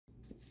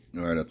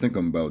All right, I think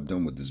I'm about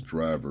done with this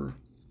driver.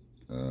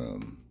 I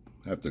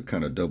have to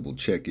kind of double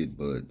check it,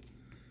 but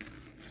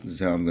this is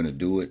how I'm going to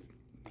do it.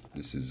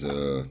 This is,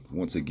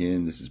 once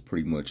again, this is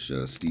pretty much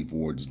Steve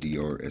Ward's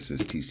DR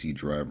SSTC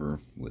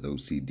driver with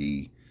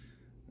OCD.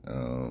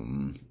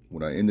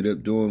 What I ended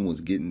up doing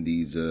was getting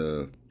these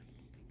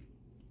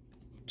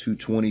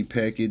 220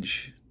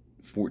 package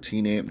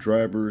 14 amp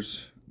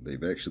drivers.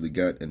 They've actually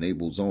got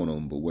enables on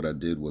them, but what I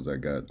did was I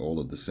got all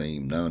of the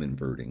same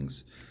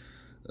non-invertings.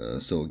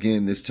 So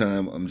again, this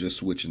time I'm just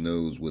switching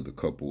those with a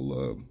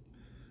couple,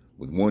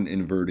 with one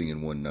inverting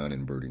and one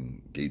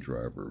non-inverting gate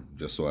driver,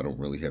 just so I don't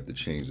really have to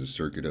change the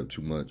circuit up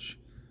too much.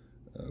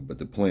 But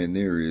the plan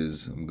there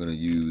is I'm going to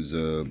use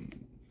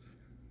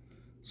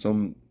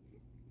some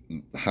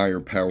higher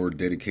power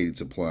dedicated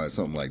supply,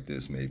 something like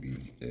this,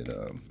 maybe at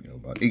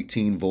about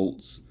 18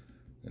 volts,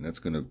 and that's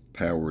going to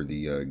power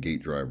the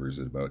gate drivers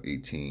at about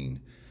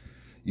 18.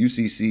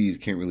 UCCs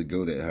can't really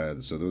go that high,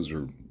 so those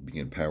are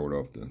being powered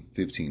off the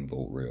 15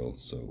 volt rail.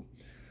 So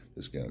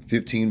just got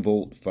 15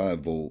 volt, 5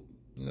 volt,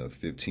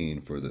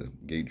 15 for the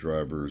gate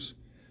drivers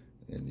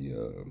and the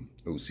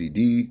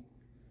OCD,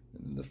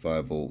 and then the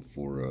 5 volt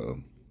for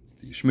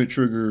the Schmitt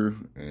trigger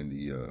and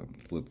the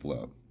flip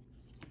flop.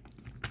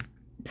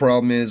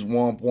 Problem is,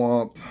 womp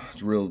womp,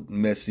 it's real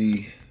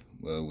messy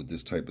with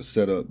this type of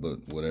setup,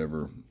 but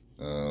whatever.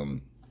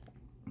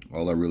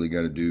 All I really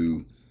got to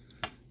do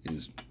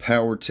is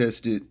power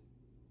test it,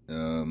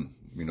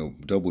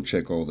 double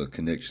check all the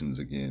connections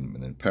again,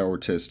 and then power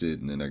test it,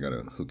 and then I got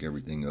to hook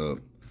everything up.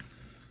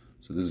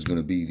 So this is going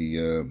to be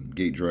the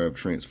gate drive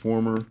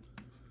transformer.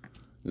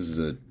 This is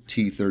a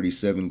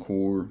T37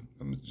 core.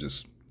 I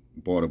just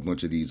bought a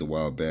bunch of these a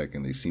while back,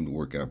 and they seem to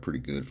work out pretty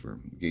good for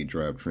gate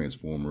drive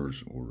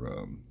transformers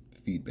or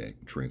feedback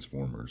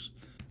transformers.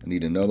 I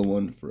need another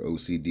one for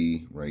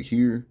OCD right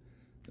here.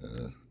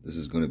 This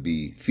is going to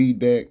be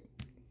feedback,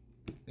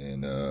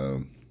 and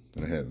I'm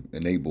going to have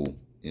enable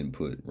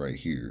input right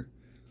here.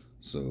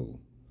 So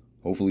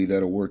hopefully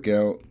that'll work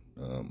out.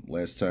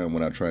 Last time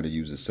when I tried to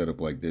use a setup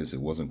like this, it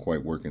wasn't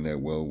quite working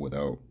that well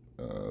without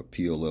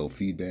PLL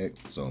feedback.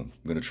 So I'm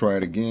going to try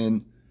it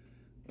again,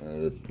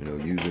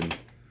 using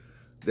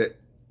that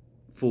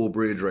full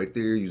bridge right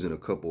there, using a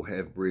couple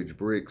half bridge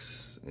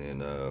bricks,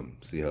 and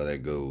see how that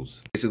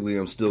goes. Basically,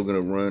 I'm still going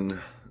to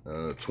run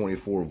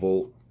 24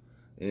 volt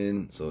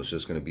in, so it's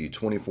just going to be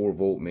 24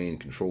 volt main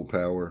control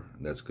power.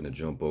 That's going to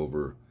jump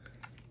over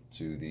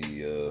to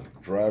the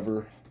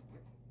driver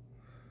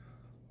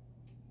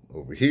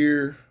over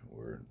here,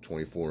 or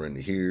 24 into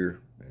here,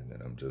 and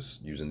then I'm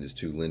just using these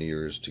two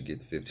linears to get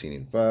the 15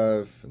 and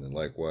 5, and then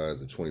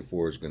likewise the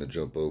 24 is going to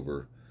jump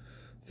over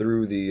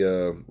through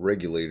the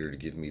regulator to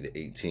give me the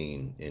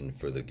 18 in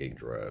for the gate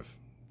drive.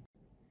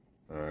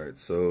 Alright,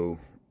 so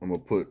I'm going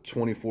to put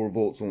 24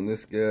 volts on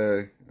this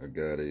guy. I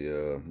got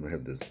a, I'm going to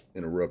have this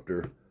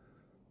interrupter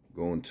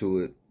going to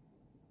it,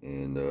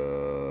 and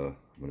I'm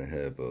going to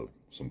have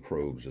some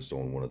probes just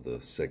on one of the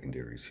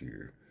secondaries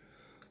here.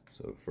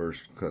 So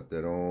first cut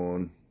that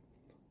on,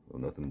 so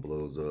nothing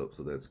blows up,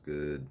 so that's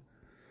good.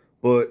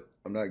 But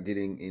I'm not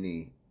getting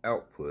any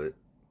output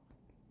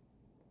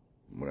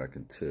from what I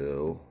can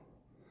tell.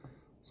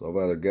 So I've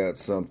either got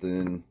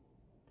something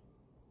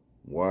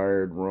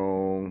wired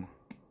wrong,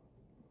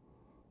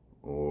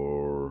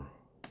 or...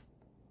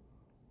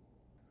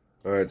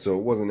 Alright, so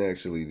it wasn't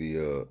actually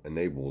the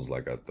enables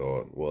like I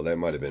thought. Well, that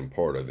might have been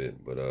part of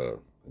it, but I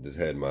just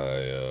had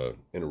my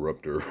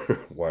interrupter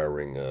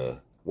wiring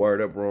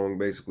wired up wrong,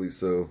 basically.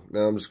 So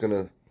now I'm just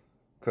gonna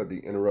cut the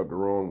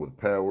interrupter on with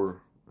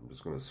power. I'm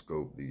just gonna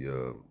scope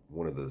the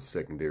one of the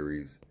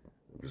secondaries.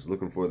 I'm just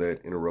looking for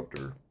that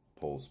interrupter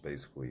pulse,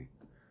 basically.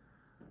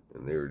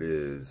 And there it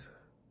is.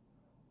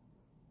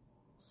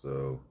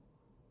 So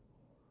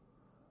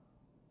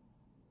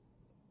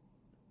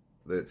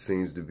that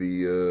seems to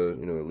be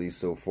at least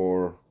so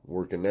far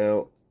working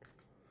out.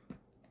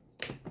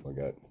 I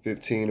got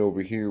 15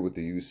 over here with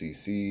the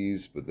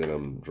UCCs, but then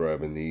I'm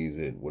driving these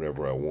at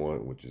whatever I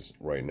want, which is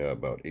right now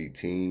about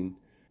 18.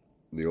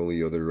 The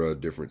only other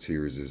difference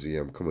here is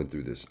I'm coming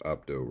through this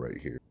opto right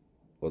here.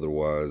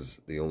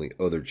 Otherwise, the only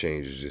other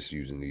change is just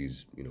using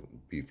these,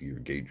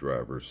 beefier gate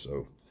drivers.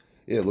 So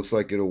yeah, it looks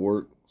like it'll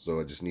work. So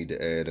I just need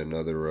to add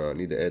another, I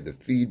need to add the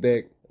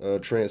feedback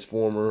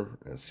transformer,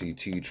 a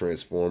CT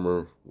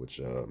transformer,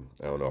 which I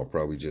don't know, I'll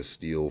probably just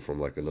steal from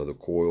like another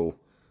Coil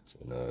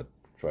and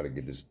try to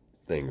get this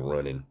thing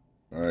running.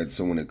 Alright,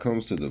 so when it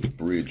comes to the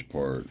bridge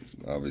part,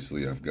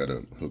 obviously I've got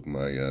to hook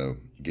my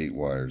gate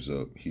wires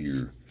up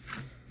here.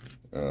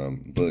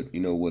 But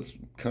what's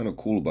kind of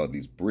cool about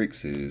these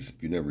bricks is,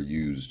 if you never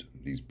used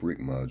these brick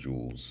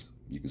modules,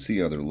 you can see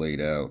how they're laid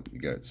out. You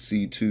got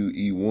C2,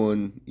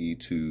 E1,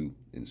 E2,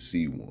 and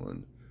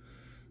C1.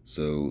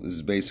 So this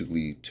is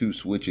basically two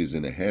switches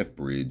in a half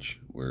bridge,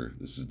 where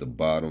this is the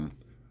bottom,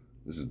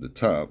 this is the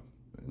top,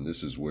 and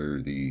this is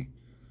where the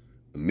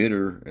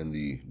emitter and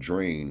the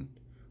drain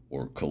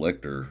or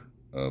collector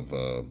of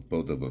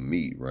both of them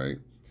meet, right?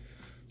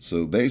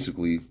 So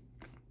basically,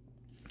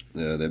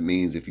 that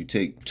means if you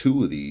take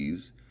two of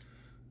these,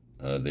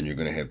 Then you're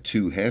going to have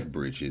 2 half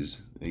bridges,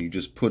 and you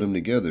just put them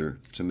together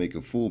to make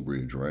a full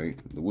bridge, right?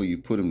 The way you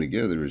put them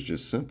together is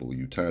just simple.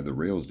 You tie the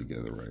rails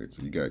together, right?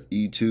 So you got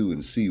E2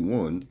 and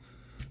C1.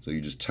 So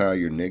you just tie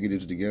your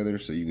negatives together,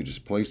 so you can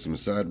just place them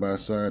side by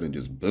side and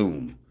just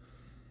boom.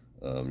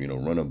 You know,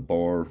 run a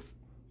bar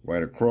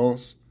right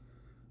across.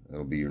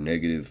 That'll be your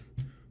negative.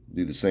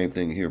 Do the same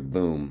thing here,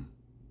 boom,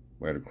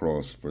 right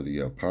across for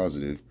the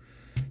positive.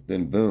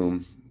 Then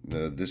boom,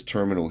 this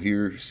terminal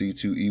here,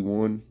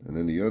 C2E1, and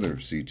then the other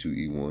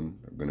C2E1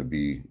 are going to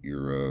be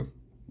your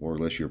more or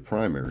less your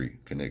primary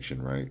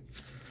connection, right?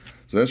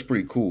 So that's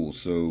pretty cool.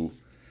 So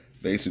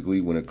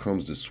basically, when it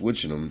comes to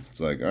switching them, it's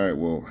like, all right,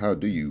 well, how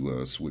do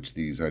you switch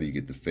these? How do you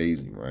get the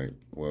phasing, right?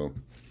 Well,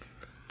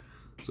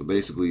 so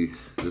basically,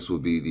 this will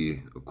be the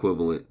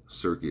equivalent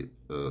circuit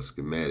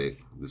schematic,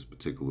 this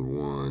particular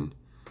one.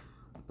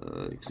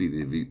 You can see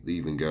they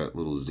even got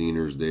little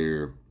Zehners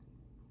there.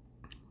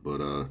 But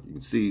you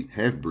can see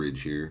half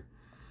bridge here.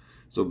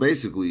 So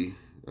basically,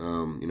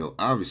 you know,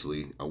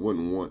 obviously, I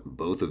wouldn't want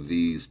both of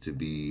these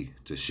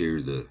to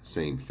share the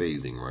same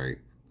phasing, right?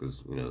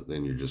 Because, you know,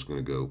 then you're just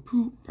going to go,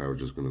 poop, power's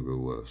just going to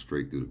go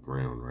straight through the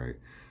ground, right?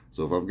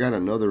 So if I've got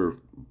another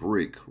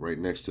brick right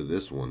next to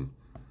this one,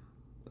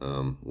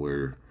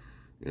 where,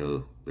 you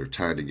know, they're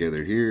tied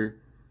together here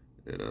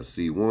at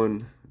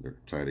C1, they're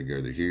tied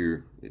together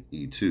here at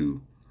E2, you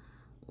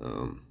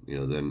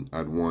know, then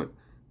I'd want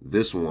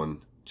this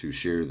one to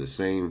share the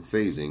same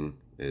phasing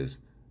as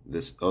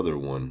this other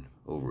one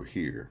over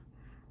here,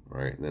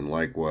 right? And then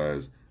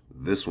likewise,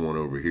 this one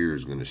over here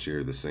is going to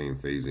share the same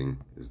phasing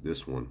as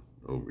this one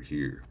over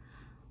here.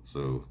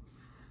 So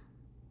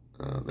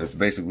that's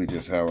basically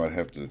just how I'd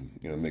have to,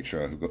 you know, make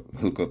sure I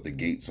hook up the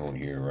gates on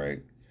here,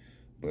 right?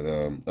 But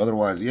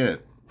otherwise, yeah,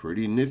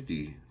 pretty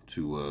nifty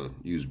to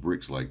use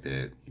bricks like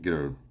that. You get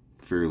a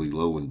fairly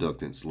low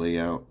inductance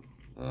layout.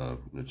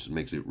 It just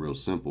makes it real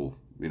simple.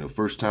 You know,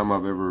 first time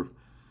I've ever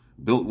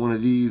built one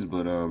of these,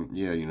 but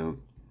yeah, you know,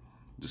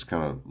 just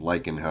kind of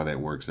liking how that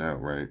works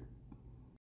out, right?